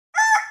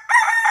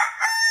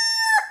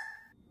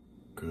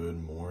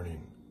Good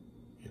morning.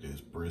 It is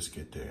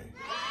brisket day.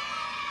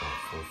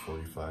 About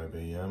 4:45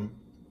 a.m.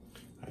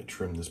 I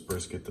trimmed this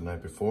brisket the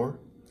night before.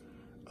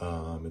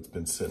 It's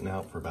been sitting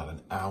out for about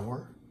an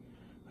hour.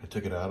 I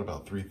took it out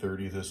about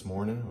 3:30 this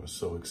morning. I was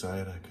so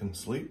excited I couldn't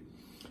sleep.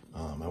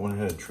 I went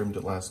ahead and trimmed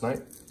it last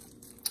night.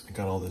 I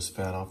got all this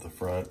fat off the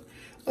front.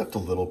 Left a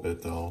little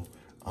bit though.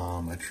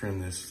 I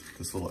trimmed this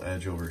little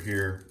edge over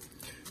here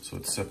so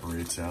it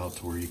separates out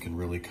to where you can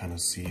really kind of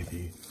see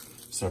the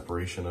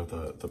separation of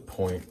the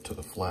point to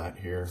the flat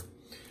here.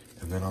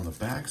 And then on the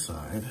back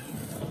side,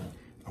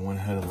 I went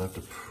ahead and left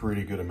a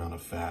pretty good amount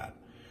of fat.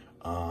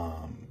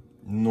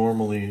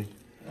 Normally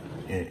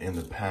in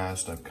the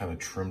past, I've kind of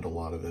trimmed a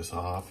lot of this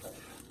off,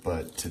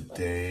 but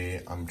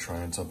today I'm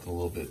trying something a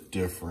little bit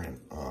different.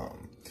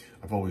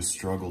 I've always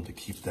struggled to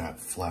keep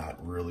that flat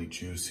really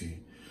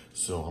juicy.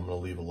 So I'm gonna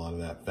leave a lot of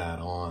that fat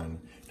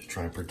on to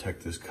try and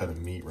protect this cut of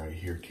meat right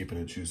here, keeping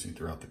it juicy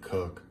throughout the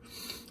cook.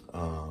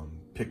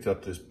 Picked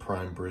up this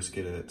prime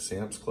brisket at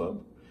Sam's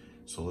Club.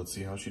 So let's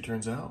see how she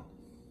turns out.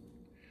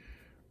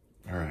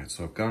 All right,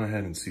 so I've gone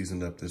ahead and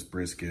seasoned up this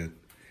brisket.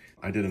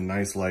 I did a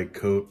nice light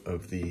coat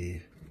of the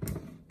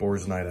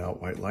Boar's Night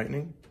Out White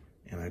Lightning,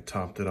 and I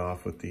topped it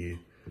off with the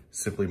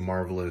Simply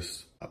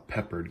Marvelous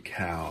Peppered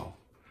Cow.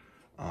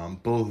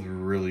 Both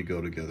really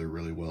go together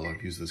really well.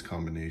 I've used this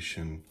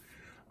combination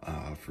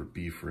for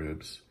beef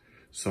ribs.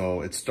 So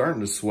it's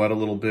starting to sweat a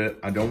little bit.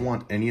 I don't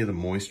want any of the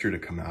moisture to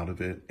come out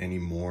of it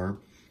anymore.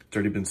 It's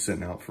already been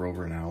sitting out for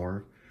over an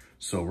hour.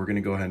 So we're gonna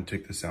go ahead and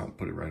take this out and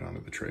put it right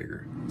onto the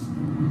Traeger.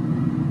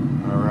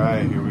 All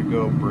right, here we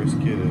go.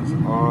 Brisket is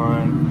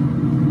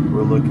on.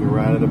 We're looking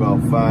right at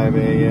about 5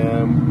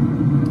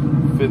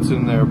 a.m. Fits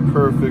in there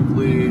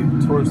perfectly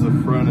towards the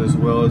front as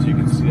well. As you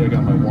can see, I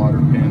got my water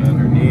pan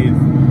underneath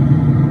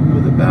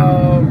with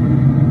about,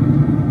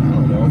 I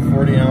don't know,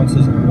 40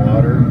 ounces of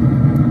water.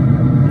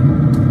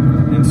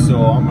 And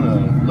so I'm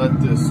gonna let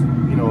this,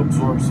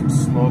 absorb some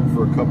smoke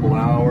for a couple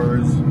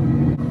hours.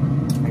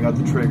 I got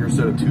the Traeger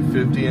set at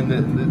 250, and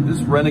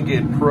this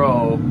Renegade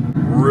Pro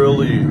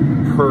really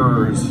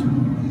purrs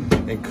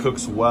and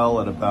cooks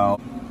well at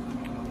about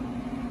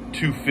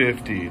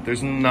 250.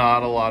 There's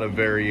not a lot of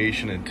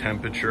variation in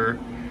temperature.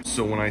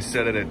 So when I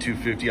set it at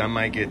 250, I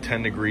might get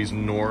 10 degrees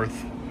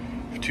north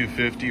of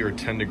 250 or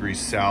 10 degrees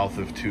south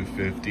of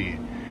 250.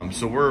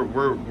 So we're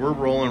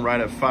rolling right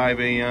at 5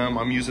 a.m.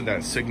 I'm using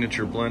that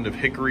signature blend of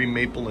hickory,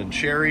 maple, and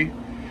cherry.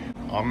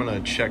 I'm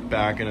gonna check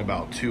back in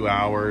about 2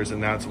 hours,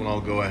 and that's when I'll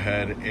go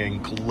ahead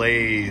and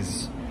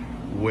glaze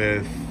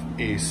with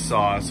a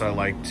sauce I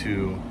like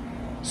to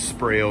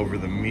spray over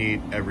the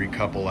meat every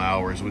couple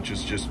hours, which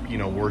is just,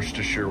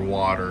 Worcestershire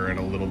water and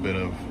a little bit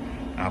of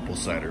apple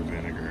cider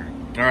vinegar.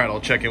 All right,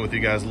 I'll check in with you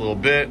guys a little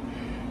bit.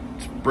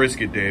 It's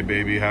brisket day,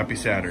 baby. Happy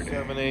Saturday.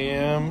 7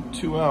 a.m.,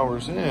 2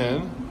 hours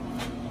in.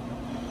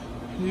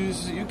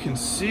 You can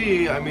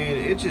see,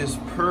 it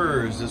just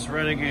purrs. This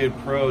Renegade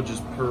Pro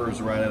just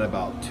purrs right at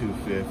about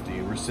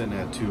 250. We're sitting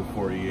at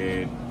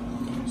 248.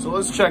 So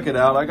let's check it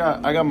out. I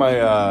got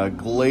my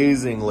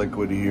glazing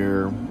liquid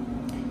here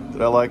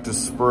that I like to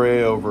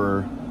spray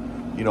over,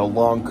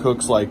 long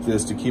cooks like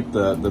this to keep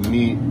the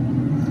meat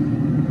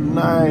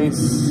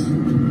nice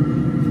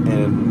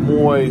and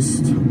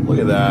moist. Look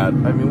at that.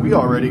 We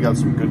already got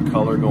some good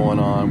color going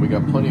on. We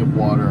got plenty of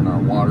water in our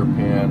water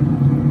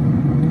pan.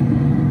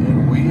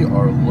 We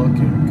are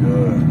looking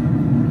good.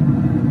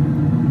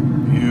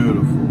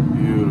 Beautiful,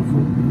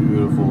 beautiful,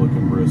 beautiful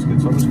looking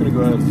brisket. So I'm just gonna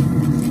go ahead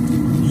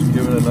and just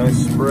give it a nice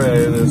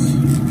spray of this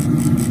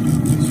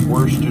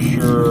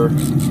Worcestershire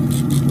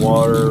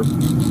water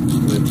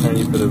with a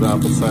tiny bit of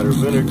apple cider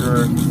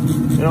vinegar.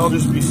 And I'll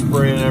just be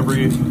spraying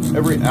every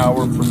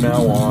hour from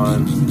now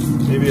on,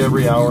 maybe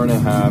every hour and a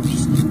half,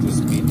 just keep this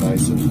meat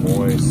nice and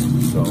moist.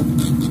 So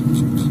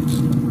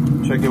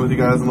check in with you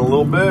guys in a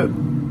little bit.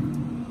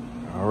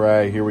 All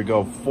right, here we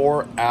go.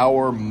 4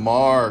 hour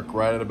mark,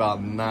 right at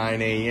about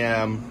 9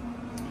 a.m.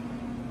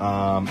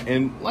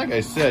 And like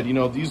I said,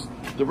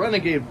 the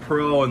Renegade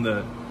Pro and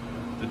the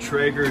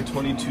Traeger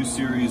 22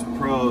 Series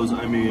Pros,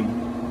 looks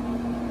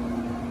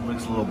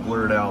a little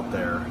blurred out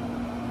there.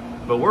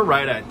 But we're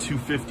right at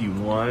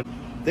 251.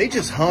 They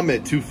just hum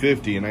at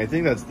 250, and I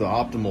think that's the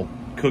optimal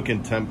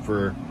cooking temp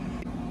for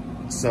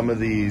some of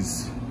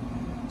these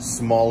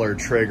smaller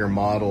Traeger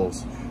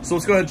models. So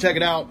let's go ahead and check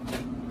it out.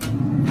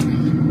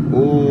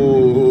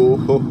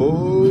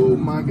 Oh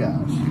my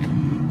gosh.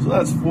 So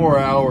that's 4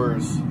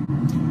 hours.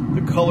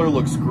 The color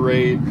looks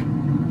great.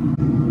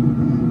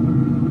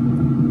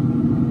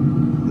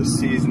 The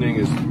seasoning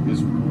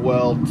is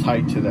well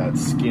tight to that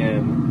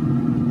skin.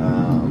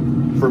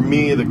 For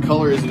me, the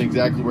color isn't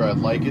exactly where I'd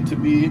like it to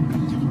be.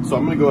 So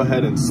I'm gonna go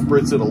ahead and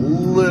spritz it a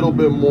little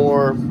bit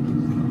more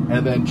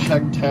and then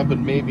check temp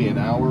in maybe an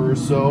hour or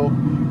so.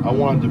 I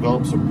want to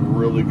develop some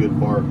really good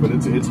bark, but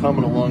it's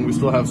humming along. We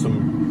still have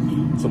some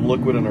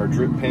liquid in our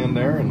drip pan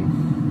there,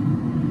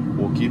 and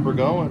we'll keep her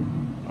going.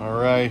 All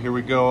right, here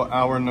we go,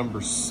 hour number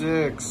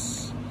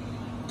 6.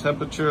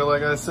 Temperature,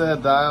 like I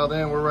said, dialed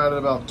in. We're right at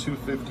about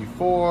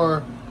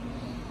 254.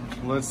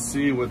 Let's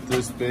see what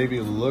this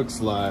baby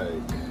looks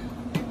like.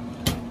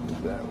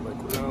 Get that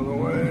liquid out of the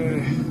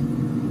way.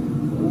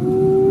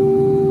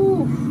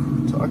 Ooh,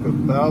 talk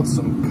about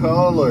some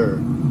color.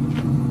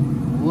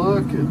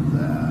 Look at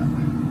that.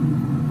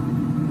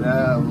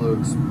 That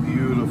looks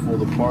beautiful.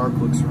 The bark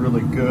looks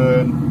really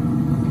good.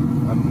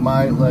 I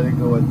might let it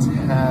go a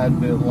tad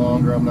bit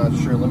longer. I'm not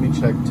sure. Let me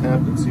check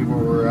temp and see where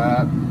we're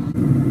at.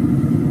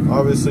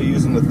 Obviously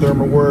using the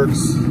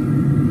ThermaWorks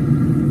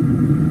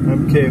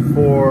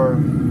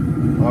MK4.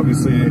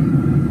 Obviously,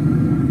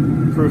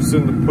 proof's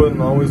in the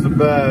pudding, always the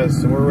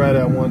best, and we're right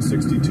at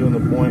 162 in the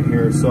point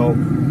here. So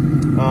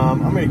I'm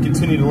going to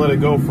continue to let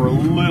it go for a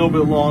little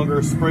bit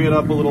longer, spray it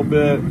up a little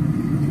bit,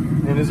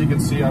 and as you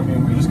can see, I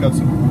mean, we just got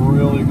some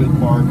really good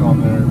bark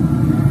on there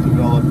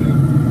developing.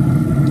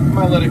 I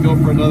might let it go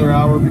for another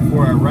hour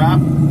before I wrap,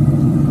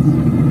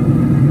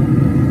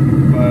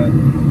 but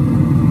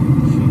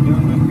she's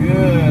doing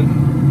good.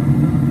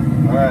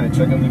 All right,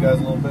 check in with you guys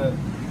a little bit.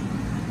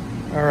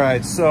 All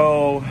right,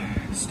 so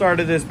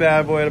started this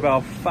bad boy at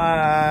about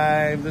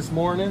 5 this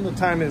morning. The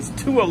time is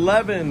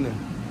 2:11.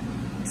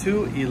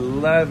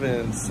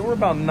 2:11. So we're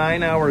about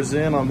 9 hours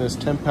in on this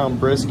 10-pound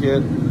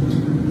brisket.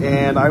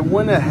 And I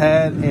went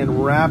ahead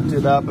and wrapped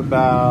it up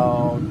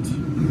about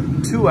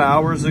 2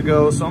 hours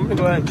ago. So I'm gonna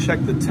go ahead and check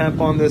the temp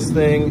on this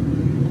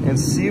thing and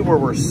see where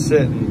we're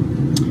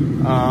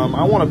sitting.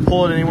 I wanna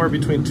pull it anywhere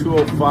between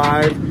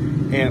 205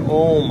 and,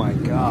 oh my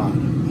God,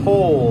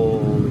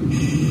 holy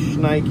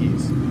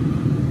shnikes.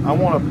 I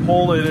want to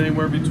pull it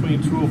anywhere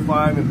between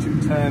 205 and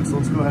 210, so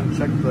let's go ahead and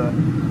check the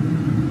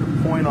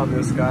point on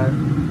this guy.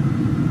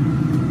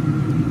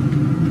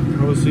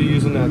 Obviously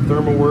using that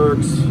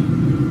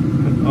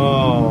ThermaWorks.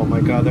 Oh my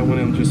God, that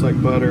went in just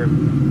like butter.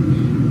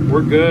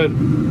 We're good.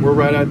 We're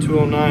right at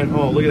 209.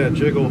 Oh, look at that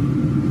jiggle.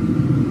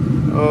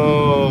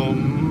 Oh,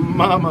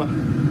 mama.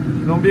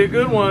 Gonna be a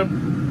good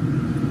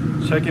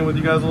one. Check in with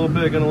you guys a little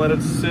bit. Gonna let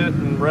it sit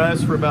and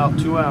rest for about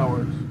 2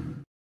 hours.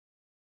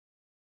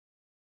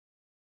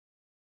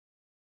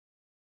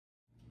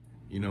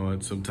 You know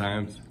what,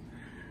 sometimes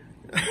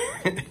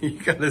you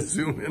gotta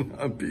zoom in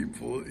on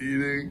people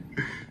eating.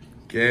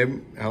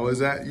 Gabe, how was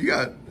that? You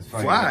got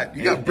flat.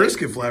 You got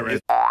brisket flat right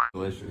there.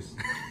 Delicious.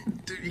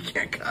 Dude, you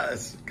can't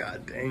cuss.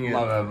 God dang it.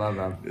 Love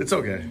that. It's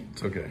okay.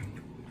 It's okay.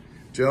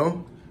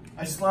 Joe?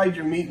 I slide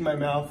your meat in my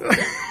mouth.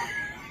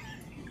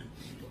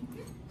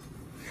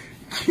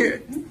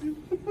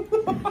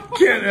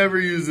 Can't ever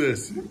use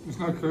this. It's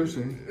not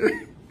cursing.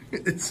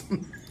 It's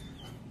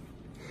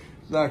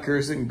not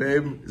cursing,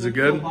 babe. Is it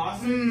good?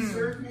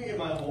 Served me in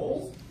my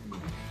holes.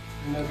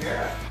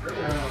 Yeah,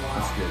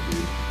 That's good,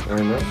 dude. I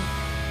know.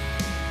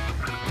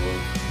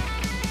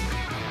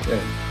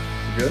 Yeah,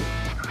 you good?